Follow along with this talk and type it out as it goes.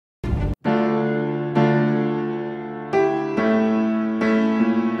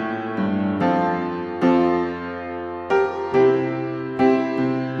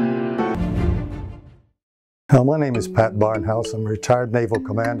My name is Pat Barnhouse. I'm a retired Naval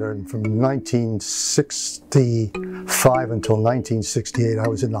Commander, and from 1965 until 1968 I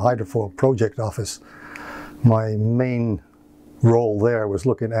was in the Hydrofoil project office. My main role there was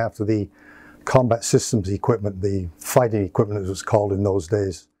looking after the combat systems equipment, the fighting equipment as it was called in those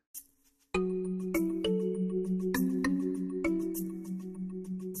days.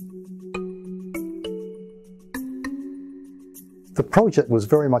 The project was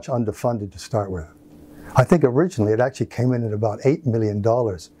very much underfunded to start with. I think originally it actually came in at about $8 million.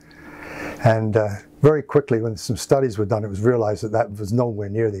 And very quickly, when some studies were done, it was realized that that was nowhere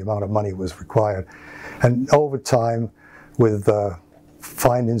near the amount of money was required. And over time, with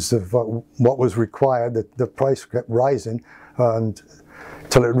findings of what was required, the price kept rising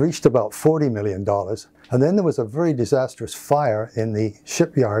until it reached about $40 million. And then there was a very disastrous fire in the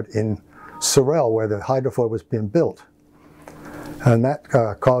shipyard in Sorel, where the hydrofoil was being built. And that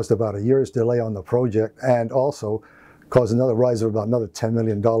caused about a year's delay on the project, and also caused another rise of about another $10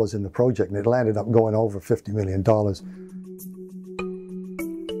 million in the project, and it landed up going over $50 million.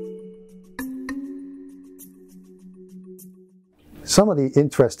 Some of the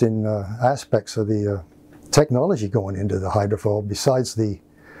interesting aspects of the technology going into the hydrofoil, besides the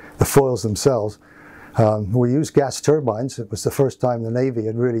foils themselves, we used gas turbines. It was the first time the Navy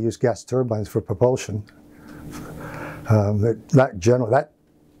had really used gas turbines for propulsion. That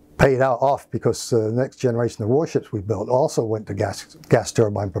paid out off because the next generation of warships we built also went to gas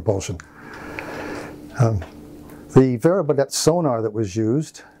turbine propulsion. The variable depth sonar that was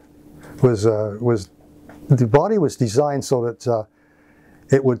used was the body was designed so that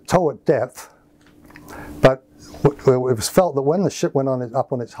it would tow at depth, but it was felt that when the ship went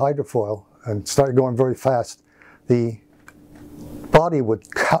up on its hydrofoil and started going very fast, the body would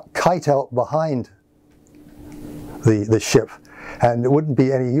kite out behind the ship, and it wouldn't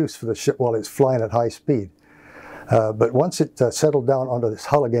be any use for the ship while it's flying at high speed. But once it settled down onto this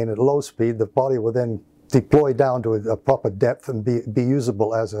hull again at low speed, the body would then deploy down to a proper depth and be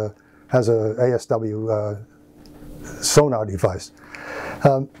usable as a ASW sonar device.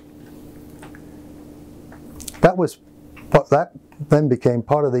 That then became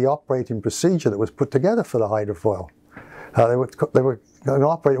part of the operating procedure that was put together for the hydrofoil. They were going to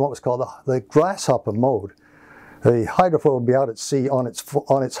operate in what was called the grasshopper mode. The hydrofoil would be out at sea on its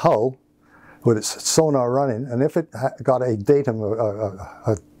hull with its sonar running, and if it got a datum,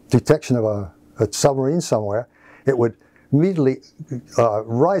 a detection of a submarine somewhere, it would immediately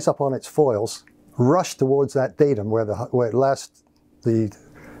rise up on its foils, rush towards that datum where the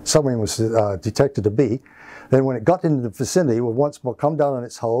submarine was detected to be. Then when it got into the vicinity, it would once more come down on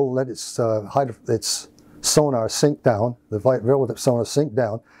its hull, let its sonar sink down, the variable depth sonar sink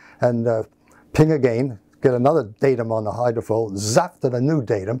down, and ping again, get another datum on the hydrofoil, zapped at a new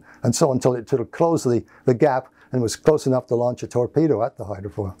datum, and so until it closed the gap and was close enough to launch a torpedo at the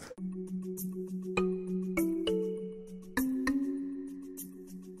hydrofoil.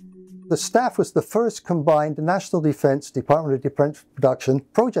 The staff was the first combined National Defense, Department of Defense Production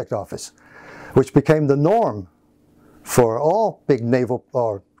project office, which became the norm for all big naval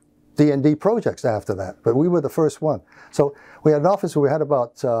or D&D projects after that, but we were the first one. So we had an office where we had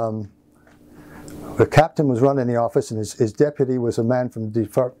about the captain was running the office, and his deputy was a man from the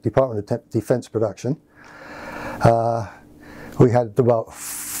Department of Defense Production. We had about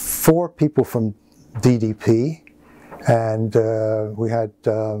 4 people from DDP, and we had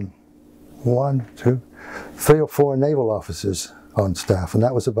 1, 2, 3 or 4 naval officers on staff, and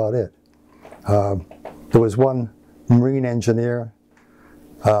that was about it. There was 1 marine engineer.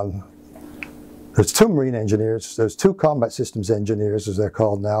 There's 2 marine engineers. There's 2 combat systems engineers, as they're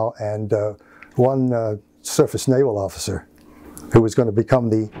called now, and 1 surface naval officer who was going to become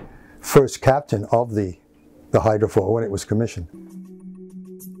the first captain of the hydrofoil when it was commissioned.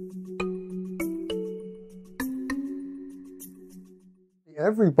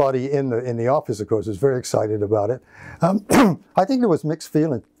 Everybody in the office, of course, was very excited about it. I think there was mixed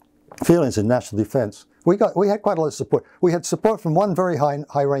feelings in national defense. We had quite a lot of support. We had support from 1 very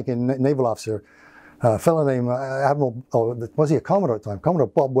high-ranking naval officer, a fellow named Admiral, was he a Commodore at the time? Commodore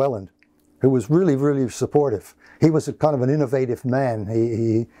Bob Welland, who was really, really supportive. He was a kind of an innovative man.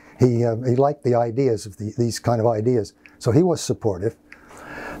 He liked the ideas of these kind of ideas, so he was supportive.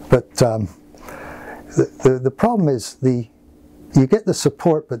 But the problem is you get the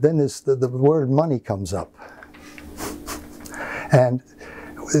support, but then the word money comes up, and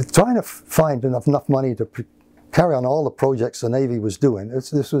trying to find enough money to carry on all the projects the Navy was doing.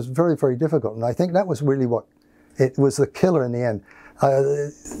 This was very, very difficult, and I think that was really what it was the killer in the end.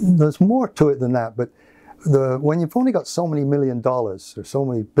 There's more to it than that, but when you've only got so many $1 million or so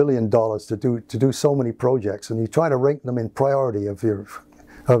many $1 billion to do so many projects, and you try to rank them in priority of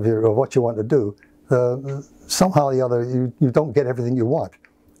what you want to do, somehow or the other you don't get everything you want.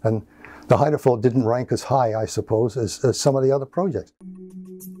 And the Hydrofoil didn't rank as high, I suppose, as some of the other projects.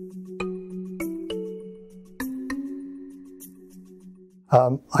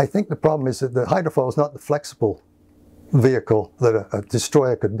 I think the problem is that the Hydrofoil is not the flexible vehicle that a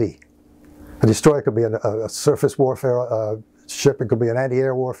destroyer could be. A destroyer could be a surface warfare ship, it could be an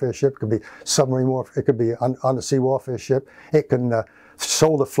anti-air warfare ship, it could be submarine warfare, it could be an undersea warfare ship, it can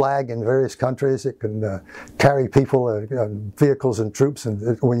shoulder flag in various countries, it can carry people, vehicles and troops,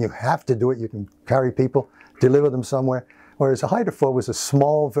 and when you have to do it, you can carry people, deliver them somewhere. Whereas a Hydrofoil was a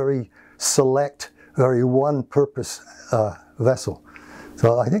small, very select, very one-purpose vessel.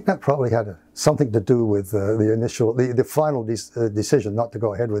 So I think that probably had something to do with the final decision not to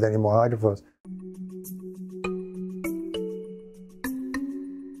go ahead with any more Hydrofoils.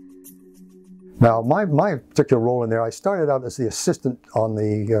 Now, my particular role in there, I started out as the assistant on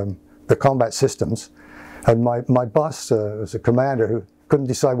the combat systems, and my boss was a commander who couldn't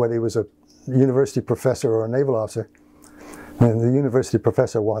decide whether he was a university professor or a naval officer. And the university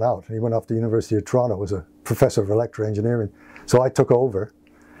professor won out. He went off to the University of Toronto, was a professor of electrical engineering. So I took over,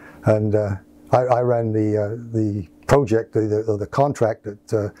 and I ran the project, the contract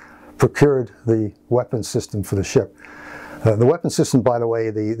that procured the weapons system for the ship. The weapon system, by the way,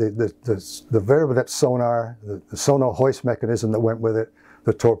 the variable depth sonar, the sonar hoist mechanism that went with it,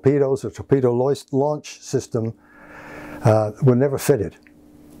 the torpedoes, the torpedo launch system were never fitted.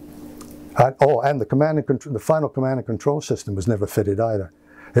 And the final command and control system was never fitted either.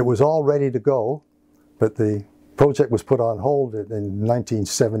 It was all ready to go, but the project was put on hold in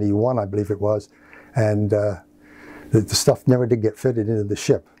 1971, I believe it was, and the stuff never did get fitted into the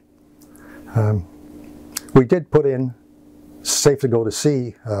ship. We did put in safe to go to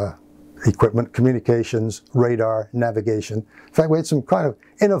sea equipment, communications, radar, navigation. In fact, we had some kind of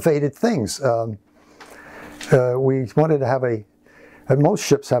innovative things. We wanted to have most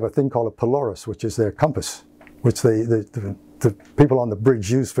ships have a thing called a Polaris, which is their compass, which the people on the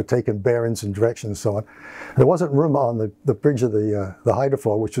bridge use for taking bearings and directions and so on. There wasn't room on the bridge of the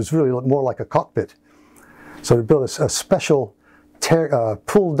Hydrofoil, which was really more like a cockpit. So we built a special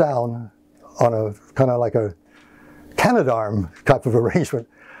pull down on a kind of like a Canadarm type of arrangement,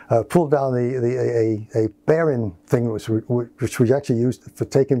 pulled down a bearing thing which we actually used for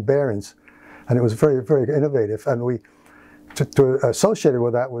taking bearings, and it was very, very innovative. And associated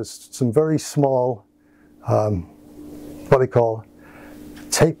with that was some very small, what they call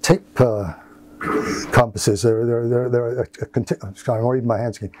tape compasses. They're I'm reading my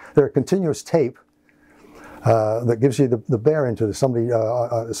hands again. They're a continuous tape that gives you the bearing to somebody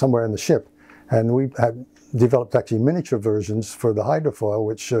somewhere in the ship, and we had developed actually miniature versions for the Hydrofoil,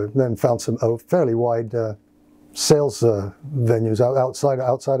 which then found some fairly wide sales venues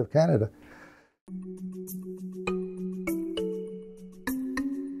outside of Canada.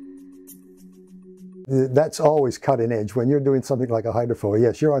 That's always cutting edge. When you're doing something like a Hydrofoil,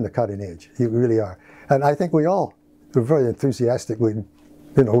 yes, you're on the cutting edge. You really are. And I think we all were very enthusiastic. We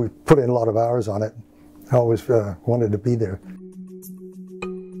put in a lot of hours on it. I always wanted to be there.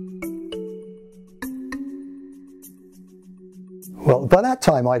 Well, by that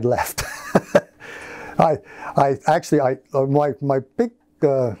time I'd left. My big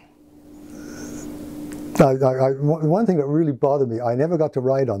one thing that really bothered me, I never got to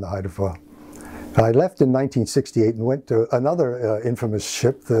ride on the Hydrofoil. I left in 1968 and went to another infamous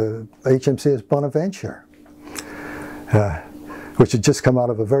ship, the HMCS Bonaventure, which had just come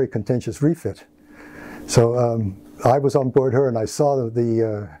out of a very contentious refit. So I was on board her, and I saw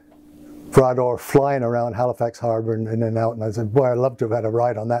the Bras flying around Halifax Harbour and in and out, and I said, boy, I'd love to have had a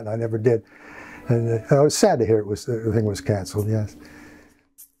ride on that, and I never did. And I was sad to hear the thing was cancelled, yes.